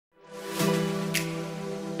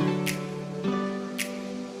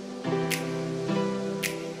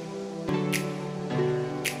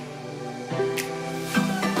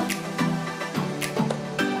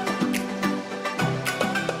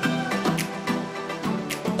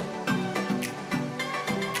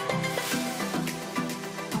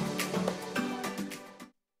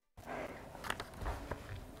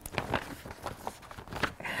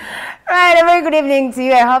very good evening to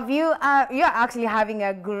you. I hope you're actually having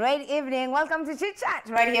a great evening. Welcome to Chit Chat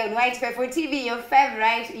right here on Y254 TV, your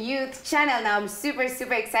favorite youth channel. Now I'm super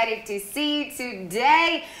excited to see you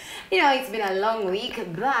today. You know, it's been a long week,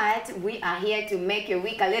 but we are here to make your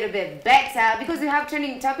week a little bit better because we have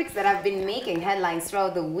trending topics that have been making headlines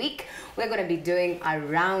throughout the week. We're going to be doing a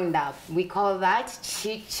roundup. We call that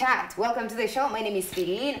Chit Chat. Welcome to the show. My name is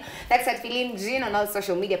Feline. That's at Feline Jean on all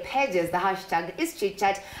social media pages. The hashtag is Chit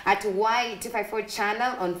Chat at Y254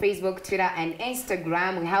 channel on Facebook, Twitter, and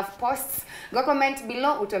Instagram. We have posts. Go comment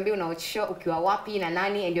below. Utuambie unaocho ukiwa wapi na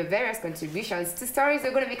nani and your various contributions to stories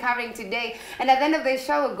we're going to be covering today. And at the end of the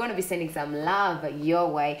show, we're going to be sending some love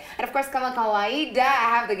your way. And of course, kama kawaida,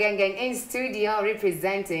 I have the gang in studio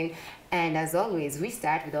representing. And as always, we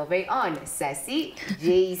start with our very own Sassy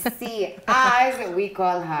JC, as we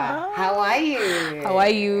call her. How are you? How are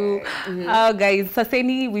you? Guys,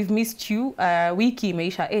 Saseni, we've missed you. Wiki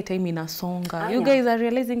imeisha, time inasonga. You guys are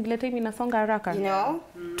realizing the time inasonga haraka. You know?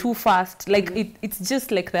 Too fast. Like, it's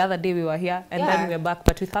just like the other day we were here, and then we're back.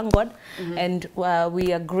 But we thank God, and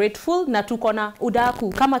we are grateful. Na tukona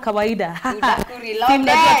udaku, kama kawaida. Udaku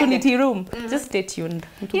reloaded. Room. Just stay tuned.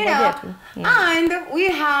 You know, and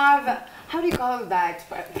we have... How do you call that?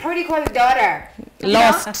 Prodigal daughter.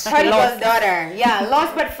 Lost. Prodigal daughter. Yeah,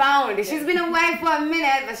 lost but found. She's been away for a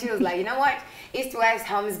minute, but she was like, you know what? East West,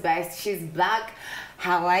 home's best. She's back.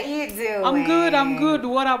 How are you doing? I'm good.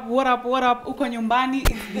 What up? Uko nyumbani.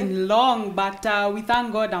 It's been long, but we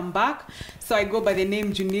thank God I'm back. So I go by the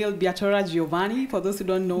name Junil Beatora Giovanni, for those who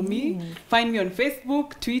don't know me. Find me on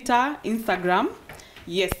Facebook, Twitter, Instagram.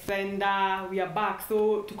 Yes, and we are back.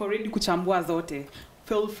 So tuko ready kuchambua zote.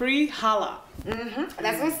 Feel free, holla.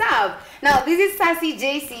 That's what's up. Now, this is Sassy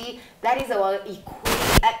JC. That is our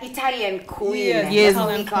Italian queen. Yes. That's how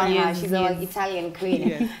we call her. She's our Italian queen.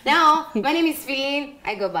 Yes. Now, my name is Feline.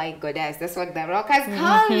 I go by Goddess. That's what the rockers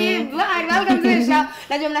call me. But welcome to the show.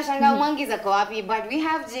 Najua mnashangaa mwangi za kwa wapi, but we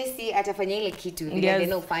have JC atafanya ile kitu.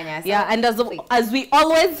 Yeah, and as we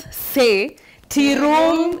always say, tea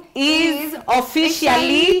room is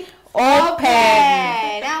officially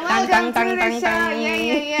open. Now, welcome to the show.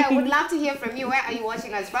 Yeah. Would love to hear from you. Where are you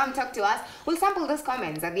watching us from? Talk to us. We'll sample those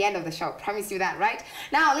comments at the end of the show. Promise you that, right?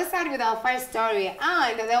 Now, let's start with our first story.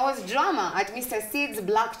 And there was drama at Mr. Sid's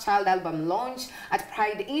Black Child album launch at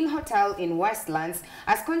Pride Inn Hotel in Westlands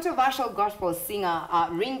as controversial gospel singer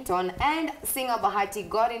Ringtone and singer Bahati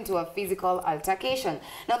got into a physical altercation.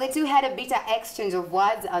 Now, the two had a bitter exchange of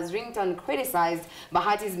words as Ringtone criticized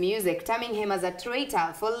Bahati's music, terming him as a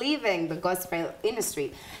traitor for leaving the gospel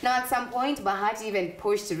industry. Now, at some point, Bahati even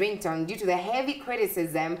pushed Ringtone due to the heavy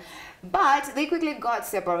criticism, but they quickly got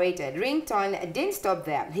separated. Ringtone didn't stop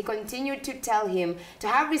there. He continued to tell him to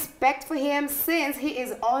have respect for him since he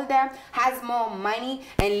is older, has more money,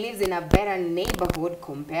 and lives in a better neighborhood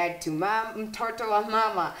compared to Mtoto wa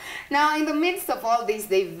Mama. Now, in the midst of all this,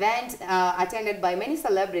 the event attended by many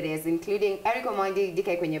celebrities, including Eric Omondi,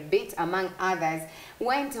 DK Kwenye Beat, among others,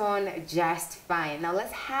 went on just fine. Now,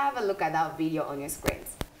 let's have a look at that video on your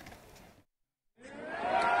screens.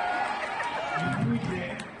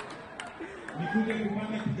 Nikuje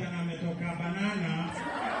kupanda kijana ametoka banana.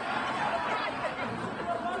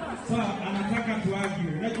 Sasa anataka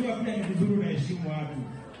tuargue. Unajua pia ni vizuri unaheshimu watu.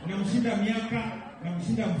 Unamshinda miaka,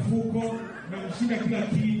 unamshinda mfuko, unamshinda kila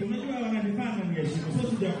kitu. Unajua wananifanya mheshimu. Sasa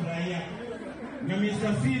sijafurahia. Na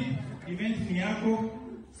Mr. Sid, event ni yako.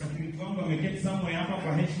 Security wangu ameketi somewhere hapa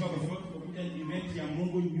kwa heshima kwa sababu tunakuja event ya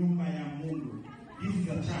Mungu, nyumba ya Mungu. This is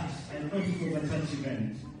a church. I thought it was a church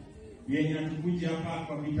event. Yenye natukuja hapa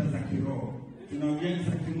kwa vita za kiroho. Tunaongea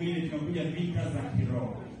za kimwili, tunakuja vita za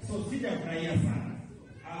kiroho. So sijafurahia sana.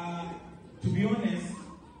 To be honest,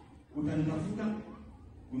 utanitafuta,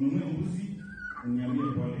 ununue mbuzi,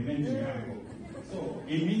 uniambie kwa event yako. So,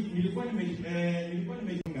 nilikuwa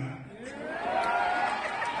nimejunga.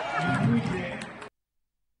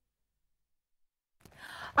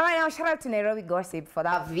 Alright, now shout out to Nairobi Gossip for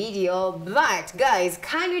that video. But guys,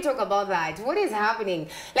 can we talk about that? What is happening?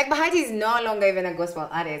 Like, Bahati is no longer even a gospel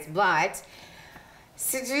artist, but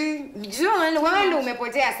John,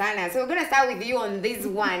 umepotea sana. So we're gonna start with you on this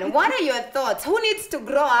one. What are your thoughts? Who needs to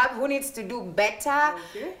grow up? Who needs to do better?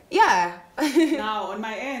 Okay. Yeah. Now, on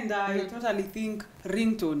my end, I totally think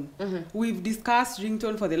Ringtone. We've discussed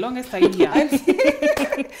Ringtone for the longest time here. Sana,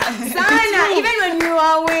 even when you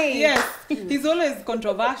are away. Yes, he's always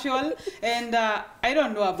controversial, and I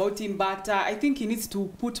don't know about him, but I think he needs to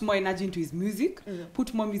put more energy into his music,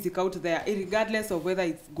 put more music out there, regardless of whether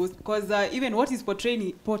it's goes. Because even what he's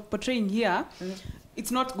portraying here,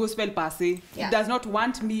 it's not gospel per se. Yeah. It does not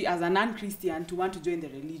want me as a non-Christian to want to join the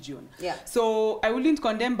religion. Yeah. So I wouldn't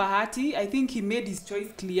condemn Bahati. I think he made his choice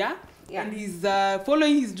clear. Yeah. And he's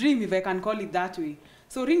following his dream, if I can call it that way.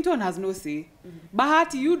 So Ringtone has no say.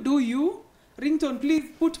 Bahati, you do you. Ringtone, please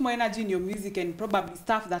put more energy in your music and probably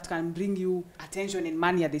stuff that can bring you attention and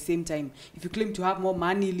money at the same time. If you claim to have more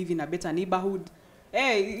money, live in a better neighborhood,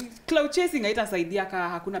 hey, cloud chasing haitasaidia ka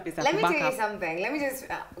hakuna pesa Let me kubaka. tell you something. Let me just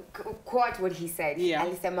quote what he said. Yeah.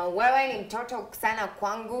 Alisema wewe ni mtoto sana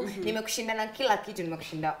kwangu, nimekushinda na kila kitu,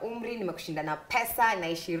 nimekushinda umri, nimekushinda na pesa,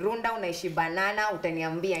 naishi Runda, unaishi Banana,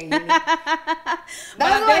 utaniambia nini?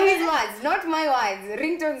 Those were his words, not my words.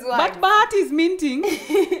 Ringtone's words. But Bahati is minting.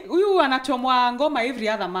 Huyu anachomwa ngoma every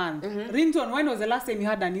other month. Ringtone, when was the last time you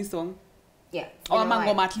had a new song? Yeah. Or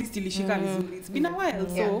ngoma at least ilishika vizuri. It's been a while,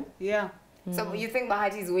 so yeah. So you think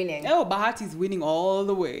Bahati is winning? Oh, Bahati is winning all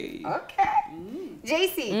the way. Okay.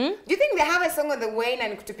 JC, do you think they have a song on the way na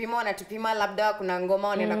nikutupima wanatupima labda kuna ngoma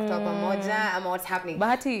wanaenda kutoa pamoja ama what's happening?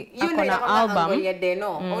 Bahati You know akona album. ya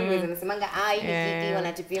Deno. Always anasemanga hii hiki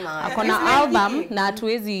wanatupima. Akona album na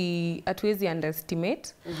hatuwezi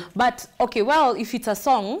underestimate. But okay, well, if it's a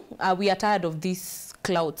song, we are tired of these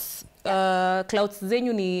clouds. Clouds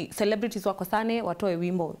zenyu ni celebrities wako sane watoe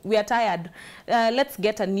wimbo. We are tired. Let's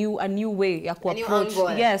get a new way ya approach.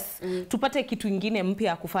 Yes. Tupate kitu ingine mpya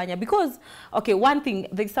ya kufanya because okay, one thing,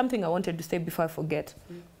 there's something I wanted to say before I forget.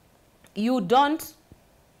 You don't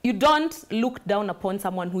look down upon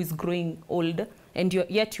someone who is growing old and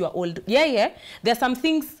yet you are old. Yeah. There are some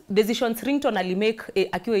things, decisions Ringtone alimake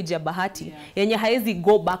akiwa age ya Bahati yenye haezi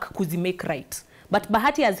go back kuzimake right. But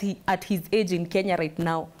Bahati at his age in Kenya right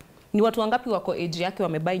now, ni watu wangapi wako age yake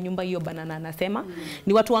wamebai nyumba hiyo Banana anasema?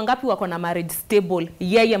 Ni watu wangapi wako na marriage stable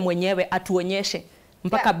yeye mwenyewe atuonyeshe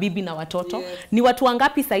mpaka bibi na watoto? Ni watu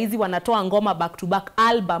wangapi saizi wanatoa ngoma back to back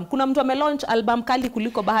album? Kuna mtu amelaunch album kali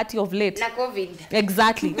kuliko Bahati of late. Na COVID.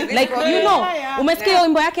 Exactly. Like you know, umesikia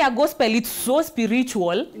wimbo yake ya gospel, it's so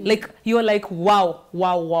spiritual. Like you're like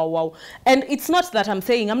wow. And it's not that I'm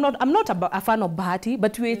saying I'm not a fan of Bahati,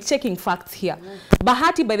 but we're checking facts here.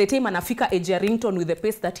 Bahati by the time anafika age ya Ringtone with the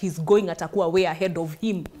pace that he's going atakuwa way ahead of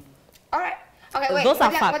him. All right. Okay, wait. Those are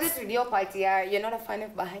What facts. is your part here? You're not a fan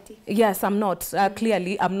of Bahati? Yes, I'm not.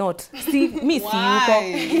 Clearly, I'm not. See, me si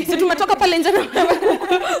yuko. Si tumetoka pale nje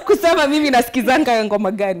kusema mimi nasikizanga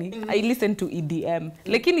ngoma gani. I listen to EDM.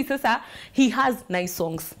 Lakini sasa he has nice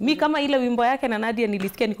songs. Mi kama ile wimbo yake na Nadia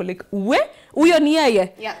nilisikia niko like, huyo ni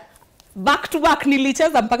yeye. Yeah. Back to back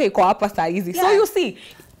nilicheza mpaka iko hapa saa hizi. So you see,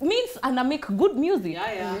 means ana make good music.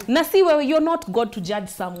 Na si wewe, you're not God to judge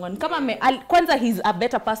someone. Kama kwanza he's a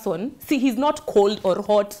better person. See, he's not cold or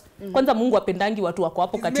hot. Kwanza Mungu apendangi watu wako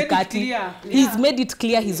hapo katikati. He's made it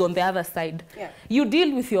clear he's on the other side. You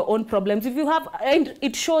deal with your own problems. If you have, and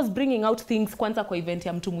it shows bringing out things kwanza kwa event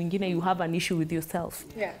ya mtu mwingine, you have an issue with yourself.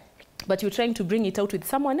 But you're trying to bring it out with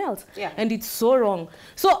someone else. And it's so wrong.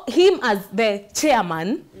 So him as the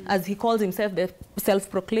chairman, as he calls himself, the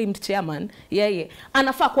self-proclaimed chairman,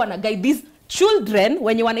 anafaa kuwa na guide these children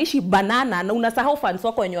wenye wanaishi Banana na unasahau fans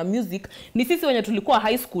wako wenye wa music. Ni sisi wenye tulikuwa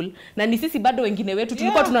high school na ni sisi bado wengine wetu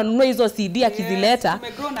tulikuwa tunanunua hizo CD akizileta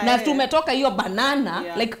na tumetoka hiyo Banana.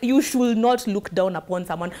 Like you should not look down upon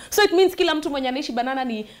someone. So it means kila mtu mwenye anaishi Banana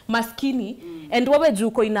ni maskini and wewe juu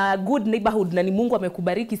uko in a good neighborhood na ni Mungu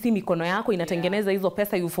amekubariki, si mikono yako inatengeneza hizo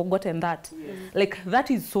pesa, you've forgotten that. Like that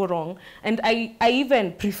is so wrong. And I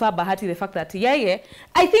even prefer Bahati the fact that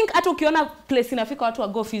I think hata ukiona place inafika watu wa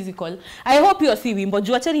go physical, I hope you see wimbo.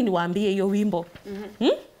 Juu acheni niwaambie hiyo wimbo.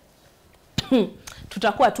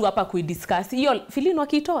 Tutakuwa tu hapa kuidiscuss. Hiyo Filino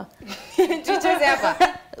akitoa. Tucheze hapa.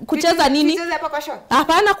 Kucheza nini? Tucheze hapa kwa show.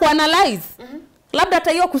 Hapana, kuanalyze. Labda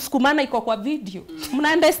hata hiyo kusukumana iko kwa video.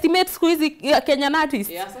 Mna underestimate siku hizi Kenyan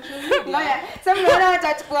artists. Sasa mnaona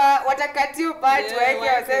watakatiu part wake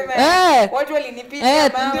waseme watu walinipiga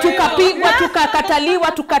mama. Tukapigwa,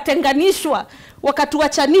 tukakataliwa, tukatenganishwa,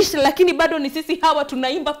 wakatuachanisha, lakini bado ni sisi hawa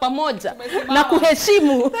tunaimba pamoja na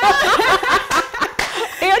kuheshimu.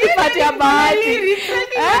 Hiyo ni part ya Bahati.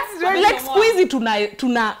 Like squeeze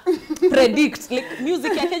tuna predict. Like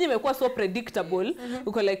music ya Kenya imekuwa so predictable.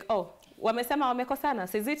 Uko like wamesema wamekosana.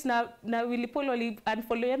 Says it na Willy Paul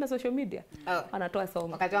unfollow na social media. Anatoa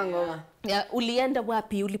song. Wakatoa ngoma. Ulienda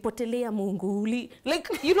wapi? Ulipotelea Mungu. Like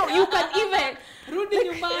you know you can even rudi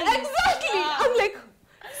nyumbani. Exactly. I'm like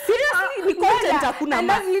seriously, ni content hakuna. And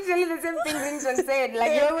that's literally the same thing Ringtone said.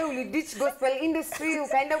 Like wewe uliditch gospel industry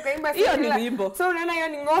ukaenda ukaimba hiyo ni wimbo. So unaona hiyo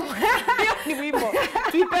ni ngoma. Hiyo ni wimbo.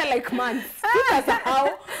 People like man. Tutasahau.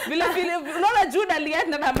 Vile unaona Jude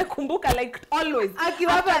alienda na amekumbuka like always.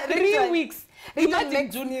 Akiwapa 3 weeks. Imagine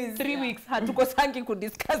June 3 weeks hatukosangi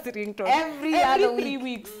kudiscuss ringtone. Every other 3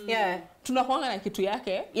 weeks. Yeah. Tunakuanga na kitu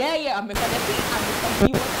yake. Yeye amefanya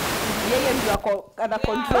kitu yeye ndio ana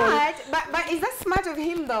control. But is that smart of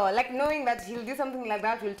him though? Like knowing that he'll do something like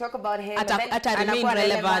that, we'll talk about him At remain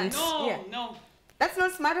relevant. No. That's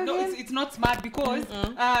not smart of him. No, it's not smart because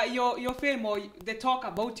your fame or the talk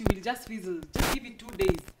about you will just fizzle. Just give it 2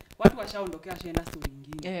 days. Watu washaondokea shaenda story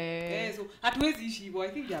nyingine. So hatuwezi ishi hivyo. I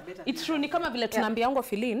think they are better. It's true, ni kama vile tunaambiango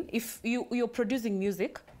Philin, if you're producing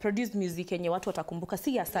music, produce music yenye watu watakumbuka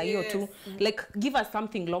si ya saa hiyo tu. Like give us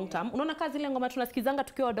something long term. Unaona kazi ile ngoma tunasikizanga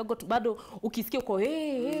tukiwa wadogo bado ukisikia uko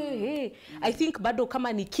hey. I think bado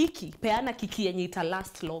kama ni kiki, peana kiki yenye ita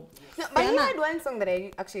last long. No, but he had one song that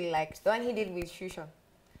I actually liked. The one he did with Shusha.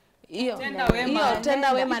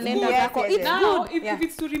 Tenda wema nenda zako. It's now, good. If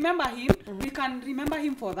it's to remember him, we can remember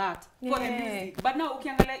him for that. For the music. But now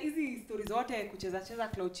ukiangalia hizi stories zote kucheza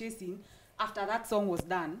cloud chasing after that song was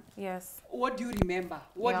done. Yes. What do you remember?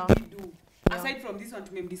 What did he do? Aside from this one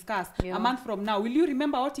to discuss, a month from now, will you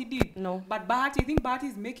remember what he did? No. But Bahati, I think Bahati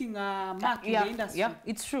is making a mark in the industry. Yeah,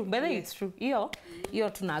 it's true. But it's true. You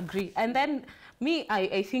tuna agree. And then me,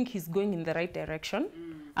 I think he's going in the right direction.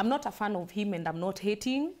 I'm not a fan of him and I'm not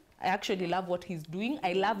hating. I actually love what he's doing.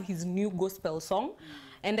 I love his new gospel song.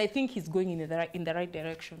 And I think he's going in the right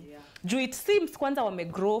direction. Juu it seems kwanza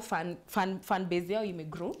wamegrow fan base yao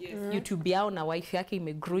imegrow. YouTube yao na wife yake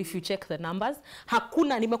imegrow if you check the numbers.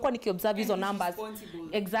 Hakuna nimekuwa nikiobserve hizo numbers.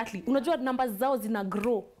 Exactly. Unajua numbers zao zina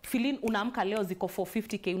grow. Philin unaamka leo ziko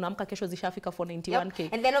 450k, unaamka kesho zishafika 491k.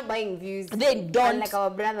 And they're not buying views. They don't. Like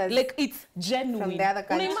our brothers. Like it's genuine. From the other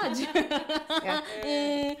country. Imagine.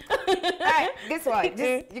 Alright, guess what?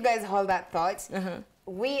 Just you guys hold that thought.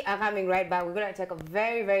 We are coming right back. We're going to take a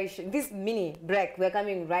very short, this mini break. We're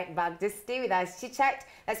coming right back. Just stay with us. Chit Chat.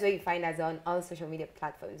 That's where you find us on all social media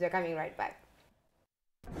platforms. We're coming right back.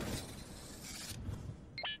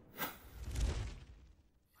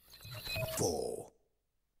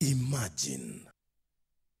 Imagine.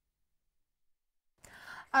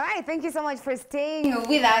 All right, thank you so much for staying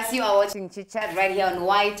with us. You are watching Chit Chat right here on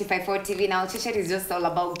Y254 TV. Now, Chit Chat is just all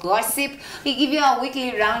about gossip. We give you a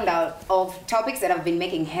weekly roundup of topics that have been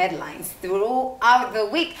making headlines throughout the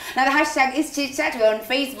week. Now, the hashtag is Chit Chat. We're on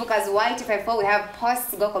Facebook as Y254. We have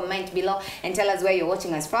posts. Go comment below and tell us where you're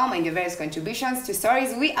watching us from and your various contributions to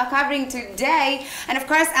stories we are covering today. And of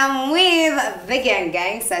course, I'm with the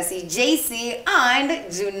gang, Sassy JC and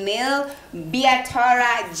Junil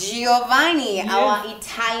Beatora Giovanni, our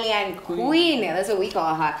Italian queen. That's what we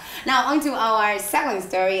call her. Now, on to our second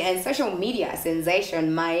story. And social media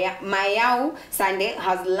sensation Mayau Sunday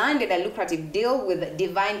has landed a lucrative deal with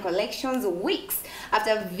Divine Collections weeks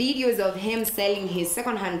after videos of him selling his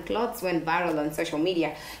second-hand clothes went viral on social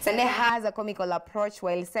media. Sunday has a comical approach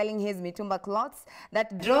while selling his mitumba clothes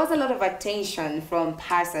that draws a lot of attention from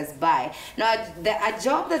passers-by. Now, a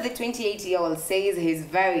job that the 28-year-old says he's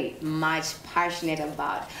very much passionate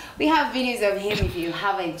about. We have videos of him if you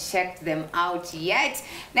haven't checked them out yet.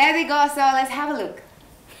 There they go, so let's have a look.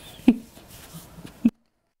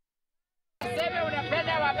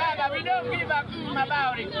 We don't give a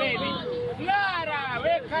about it, baby. Ngara,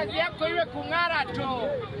 we kazi yako iwe kungara tu.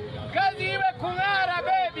 Kazi iwe kungara,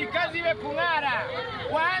 baby, kazi iwe kungara.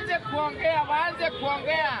 Waanze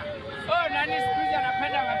kuongea. Oh, nani siku hizi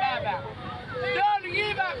anapenda mababa. Don't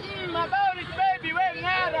give a about it, baby, we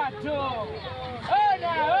ngara tu.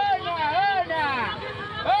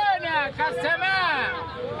 Ona, customer.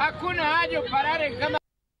 Hakuna haja uparare kama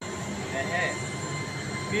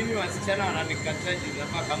mimi wasichana wananikataa jinsi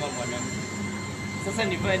kama mwanamke. Sasa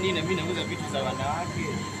nivae nini na mimi nauza vitu za wanawake?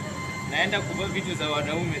 Naenda kuvaa vitu za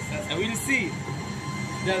wanaume sasa. We'll see.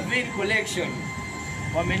 Divine Collection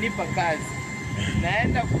wamenipa kazi.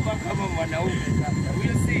 Naenda kuvaa kama mwanaume sasa.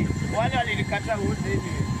 We'll see. Wale walinikataa wote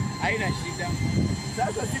hivi. Haina shida.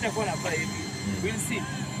 Sasa sitakuwa navaa hivi. We'll see.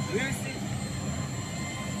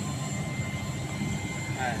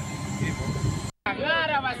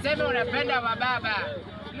 Ngara waseme unapenda wababa.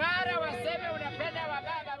 Ngara waseme unapenda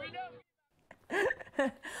wababa. We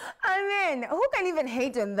don't. I mean, who can even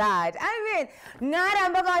hate on that? I mean, Ngara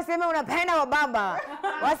mpaka waseme unapenda wababa.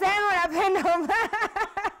 Waseme unapenda wababa.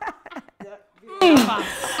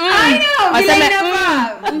 I know,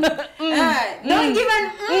 don't give an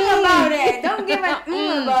about it. Don't give an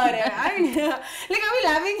about it. I know. Like, are we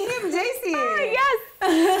loving him, JC? Yes.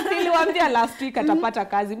 Nilimwambia last week atapata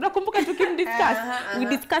kazi. Mnakumbuka tukimdiscuss? We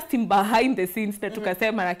discussed him behind the scenes na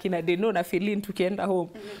tukasema na kina Deno na Feline tukienda home.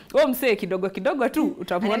 Wewe msee kidogo kidogo tu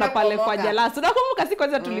utamuona pale kwa Jalas. Unakumbuka si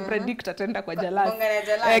kwanza tulipredict ataenda kwa Jalas.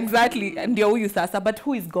 Exactly. Ndio huyu sasa, but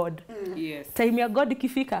who is God? Yes. Time ya God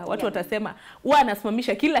ikifika watu watasema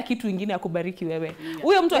anasimamisha kila kitu kingine akubariki wewe.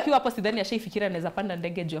 Huyo mtu akiwa hapo sidhani ashaifikira anaweza panda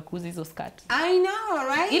ndege juu ya kuuza hizo skirt. I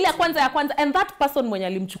know, right? Ile ya kwanza and that person mwenye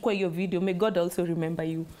alimchukua hiyo video, may God also remember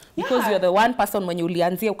you because you're the one person mwenye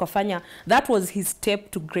ulianzia ukafanya, that was his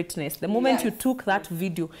step to greatness. The moment you took that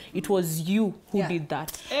video, it was you who did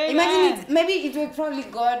that. Imagine maybe it was probably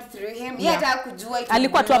God through him. Hata kujua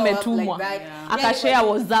alikuwa tu ametumwa akashare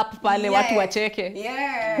WhatsApp pale watu wacheke.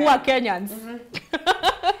 Who are Kenyans?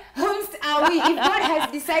 Whom are we? If God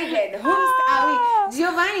has decided, whom are we?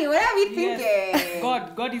 Giovanni, what are we thinking?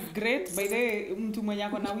 God is great. By the way, mtu mwenye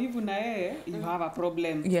ako na wivu na yeye, you have a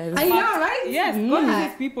problem. Yes. I know, right? Yes, God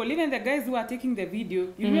uses people. Even the guys who are taking the video.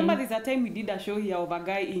 You remember there's a time we did a show here of a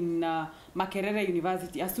guy in Makerere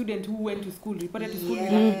University, a student who went to school, reported to school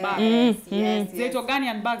with a bag. Yes.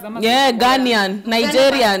 Ghanaian bags. Ghanaian,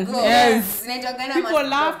 Nigerian. Yes.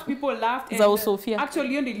 People laughed. Za Sofia.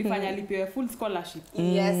 Actually, yeye ilifanya alipewa full scholarship.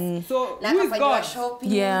 Yes. So, who is God?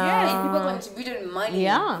 Shopping. Yeah. And people contributed money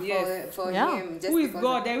for him. Just who is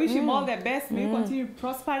God? I wish him all the best. May he continue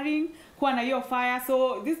prospering. Kuwa na hiyo fire.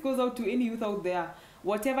 So, this goes out to any youth out there.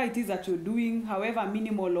 Whatever it is that you're doing, however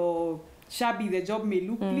minimal or shabby the job may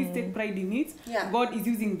look, please take pride in it. God is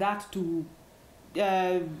using that to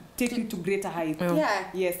take you to greater heights.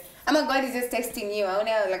 Yes. God is just testing you.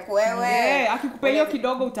 Like wewe. Akikupa hiyo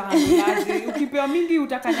kidogo utahandaje. Ukipewa mingi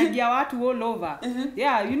utakanyagia watu all over.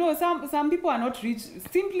 Yeah, you know some people are not rich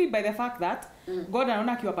simply by the fact that God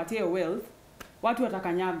anaona akiwapatia wealth, watu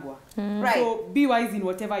watakanyagwa. Right. So be wise in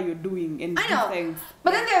whatever you're doing and do things.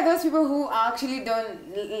 But then there are those people who actually don't,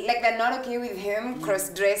 like, they're not okay with him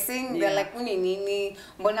cross-dressing. They're like, nini,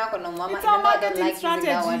 mbona kona umama. It's a marketing like strategy.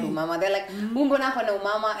 Umama. They're like, mbona kona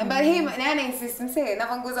umama. But him, nana insist, mse,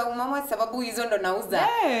 navanguza umama sababu hizo ndo nauza.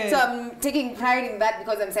 So I'm taking pride in that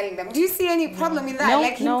because I'm selling them. Do you see any problem in that? No,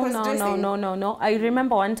 like him cross-dressing? No. I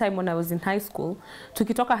remember one time when I was in high school,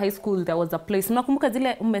 tukitoka high school, there was a place. Mnakumbuka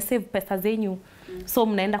zile umesave pesa zenyu. So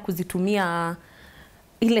mnaenda kuzitumia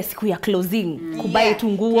ile siku ya closing, kubai tu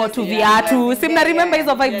nguo, tu viatu. Si mna remember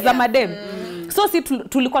hizo vibes za madem? So si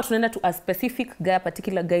tulikuwa tunaenda to a specific guy, a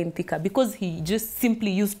particular guy in Thika, because he just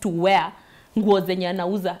simply used to wear nguo zenye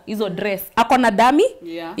anauza hizo dress. Ako na dami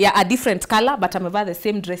ya a different color but amevaa the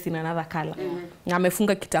same dress in another color. Na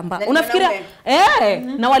amefunga kitambaa. Unafikiria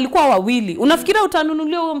na walikuwa wawili. Unafikiria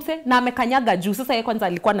utanunulia huyo mse na amekanyaga juu. Sasa yeye kwanza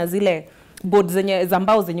alikuwa na zile board zenye za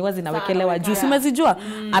mbao zenye wazi nawekelewa juu. Umezijua?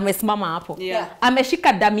 Amesimama hapo.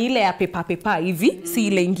 Ameshika dami ile ya pepa hivi, si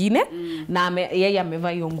ile ingine, na yeye amevaa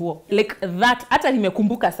hiyo nguo. Like that, hata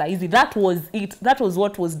nimekumbuka saa hizi, that was it. That was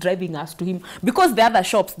what was driving us to him, because the other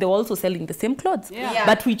shops they were also selling the same clothes.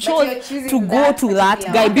 But we chose to go to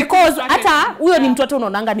that guy because hata huyo ni mtoto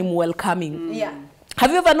unaonanga ni welcoming.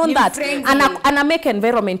 Have you ever known that? Ana make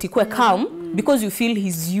environment ikue calm because you feel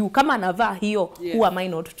he's you. Kama anavaa hiyo, who am I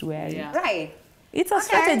not to wear it? Right. It's a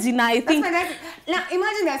strategy now, I think. Now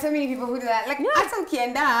imagine there are so many people who do that. Like hata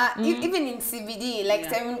ukienda even in CBD, like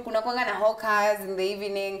kuna kwanga na hawkers in the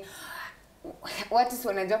evening. Watu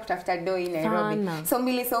wanajua kutafuta do in Nairobi. So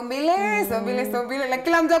mbili like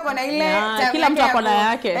kila mtu ako na ile kila mtu ako na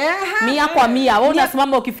yake. Mia kwa mia. Wewe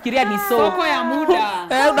unasimama ukifikiria ni so. Soko ya muda.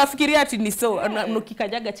 Unafikiria ati ni so.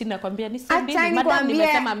 Ukikanyaga chini nakwambia ni so mbili. Madam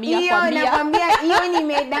nimesema mia kwa mia. Hiyo nakwambia hiyo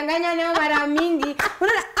nimedanganya nayo mara mingi.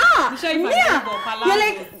 Unaona you're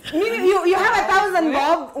like you have 1,000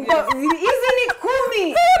 bob. Hizi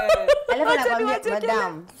ni 10. Alafu nakwambia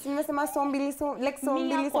madam, simesema so mbili so like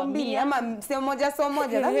so mbili ama so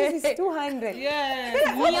moja that is 200.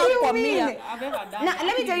 Mia kwa mia. Now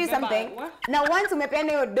let me tell you something. Now once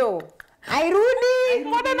umepeana hiyo do, airudi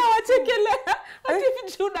mbona na wachekelea ati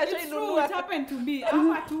vichuna shainunua. It happened to me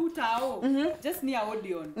hapa tu tao just near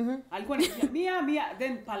Odeon. Alikuwa ananiambia mia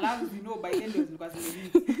then palavu by then zilikuwa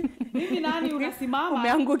zimelipa. Mimi nani unasimama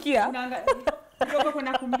umeangukia kidogo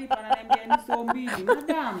kuna kumlipa ananiambia ni so mbili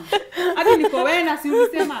madam. Hadi niko wewe na si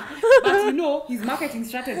ulisema, but his marketing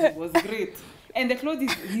strategy was great. And the clothes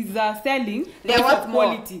he's selling, they're worth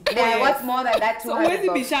quality. They're worth more than that 200. So wezi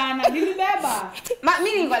bishana nilibeba.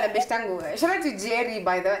 Mimi nilikuwa na best yangu. Shout out to Jerry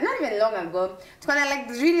by the way. Not even long ago. Tukana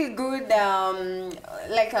like really good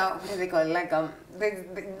like what do they call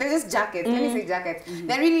they're just jackets. Let me say jackets.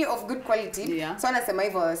 They're really of good quality. So anasema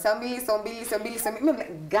hivyo so mbili. I'm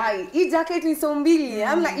like guy, hii jacket ni so mbili.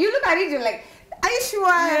 I'm like you look at it you're like are you sure?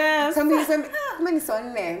 Yes. Somebody kama ni so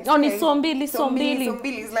nne. Oh ni so mbili.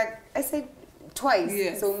 It's like I said twice.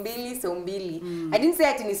 Yes. So mbili. I didn't say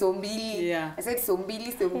ati ni so mbili. Yeah. I said so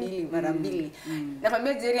mbili mara mbili. Na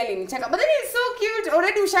familia Jerry alinicheka. But then it's so cute.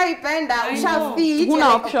 Already ushaipenda, ushafeed.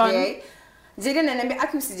 Huna option. Okay. Jerry ananiambia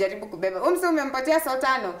aki usijaribu kubeba. Wewe msema umempatia so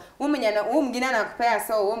 5. Wewe mwingine anakupea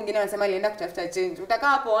so, wewe mwingine anasema alienda kutafuta change. Utakaa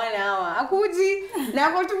hapo wana hawa. Akuji na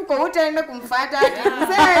hapo tu uko utaenda kumfuata.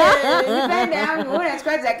 Sasa nipende yangu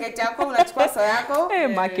unachukua jacket yako, unachukua so yako. Hey,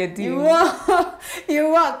 marketing.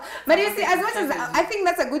 You walk. But you see, as much as I think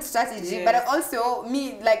that's a good strategy, yes. But also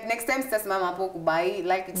me like next time stas mama hapo kubai,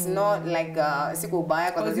 like it's not like siku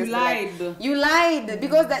buy because you lied. Like, you lied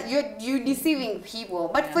because that you're deceiving people.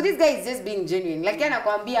 But for this guy it's just being genuine. Like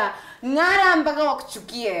anakuambia ngara mpaka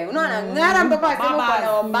wakuchukie. Unaona ngara mpaka wasema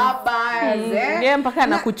kwa baba. Yeye mpaka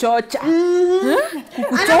anakuchocha.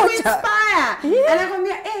 Kukuchocha.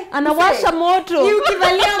 Anakuambia anawasha moto.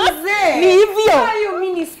 Ukivalia mzee. Ni hivyo. Hiyo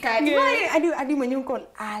mini skirt. Hadi mwenye uko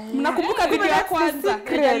mnakumbuka video ya kwanza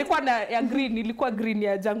ilikuwa na ya green, ilikuwa green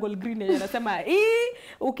ya jungle green yenye anasema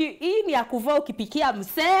hii ni ya kuvaa ukipikia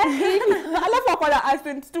mzee. Alafu akona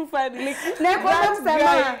accent too funny like na kwa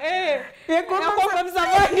msamaha. Kwa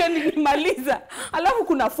msamaha ndio nilimaliza. Alafu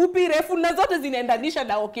kuna fupi refu na zote zinaendanisha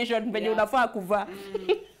na occasion venye unafaa kuvaa.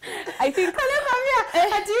 I think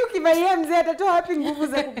anakuambia ati ukivalia mzee atatoa wapi nguvu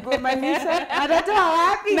za kugomanisha? Atatoa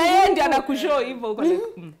wapi? Na yeye ndiye anakushow hivyo uko like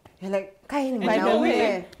you're like kaini by the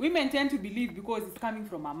way women tend to believe because it's coming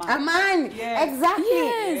from a man. A man. Yes. Exactly.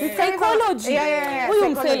 Yes. It's psychology. Huyo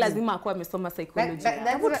msee lazima akuwe amesoma psychology.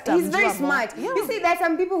 He's very smart. Yeah. You see there's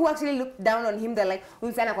some people who actually look down on him. They're like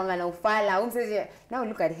umsana kwanga na ufala. Now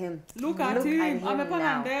look at him. Look at him.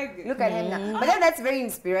 Amepanda ndege. Look at him now. But that's very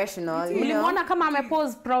inspirational. Nilimwona kama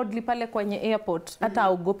amepose proudly pale kwenye airport. Hata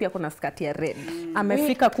aogopi akona skirt ya red.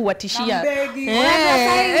 Amefika kuwatishia.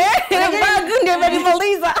 Ndio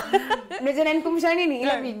nimemaliza. Unajua nikumbusha nini?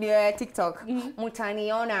 Ile video ya TikTok.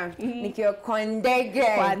 Mutaniona nikiwa kwa ndege.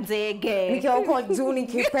 Nikiwa huko juu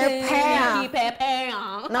nikipepea.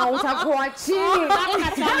 Na utakuwa chini.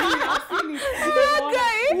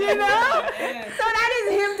 You know? So that is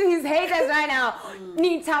him to his haters right now.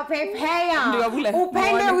 Nitapepea.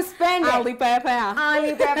 Upende uspende. Alipepea.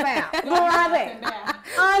 Grabe.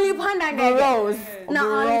 Alipanda ndege.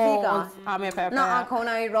 Na alifika. Amepepea. Na ako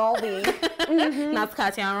Nairobi. Na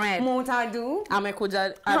skirt ya red. Mutadu.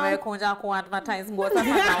 Amekuja ku advertise nguo sasa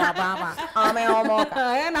na wababa.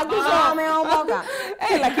 Ameomoka. Ameomoka.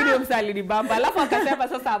 Lakini msali ni bamba. Alafu akasema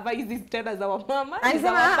sasa avai hizi tena za wamama.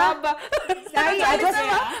 Alisema baba.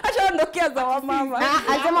 Acha ondokea za wamama.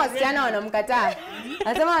 Alisema wasichana wanamkataa.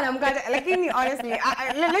 Alisema wanamkataa. Lakini honestly,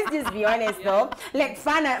 let's just be honest though. Like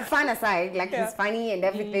fun aside, like he's funny and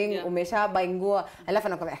everything. Umesha buy nguo. Alafu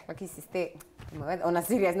anakwambia sister on a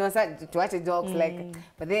serious no sasa tuache jokes like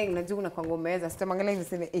but then unajua kuna kwa ngomeza sitamwangalia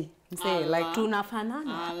niseme msee like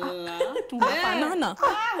tunafanana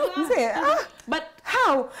msee but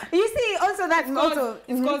how you see also that also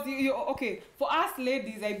because you okay for us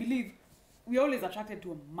ladies I believe we always attracted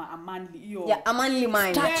to a manly a manly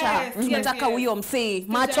man tunataka huyo msee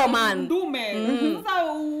macho man ndume sasa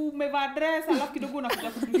umevaa dress alafu kidogo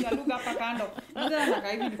unakuja kutumia lugha hapa kando ndio nataka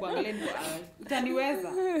hivi ni kuangalia ni utaniweza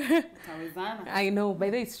utawezana I know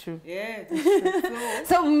by the it's true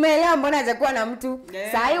so mmelewa mbona hajakuwa na mtu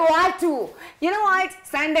sai watu you know what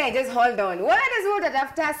Sunday just hold on what does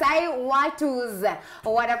utatafuta sai watu's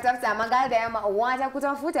watatafuta magalde ama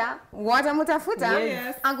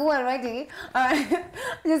watamutafuta akuwa ready.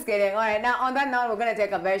 Just kidding. All right, now on that note, we're going to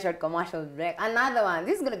take a very short commercial break. Another one.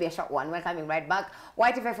 This is going to be a short one. We're coming right back.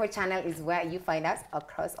 Y254 channel is where you find us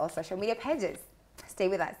across all social media pages. Stay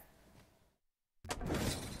with us.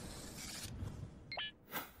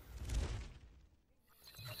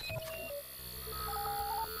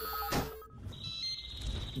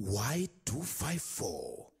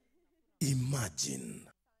 Y254. Imagine.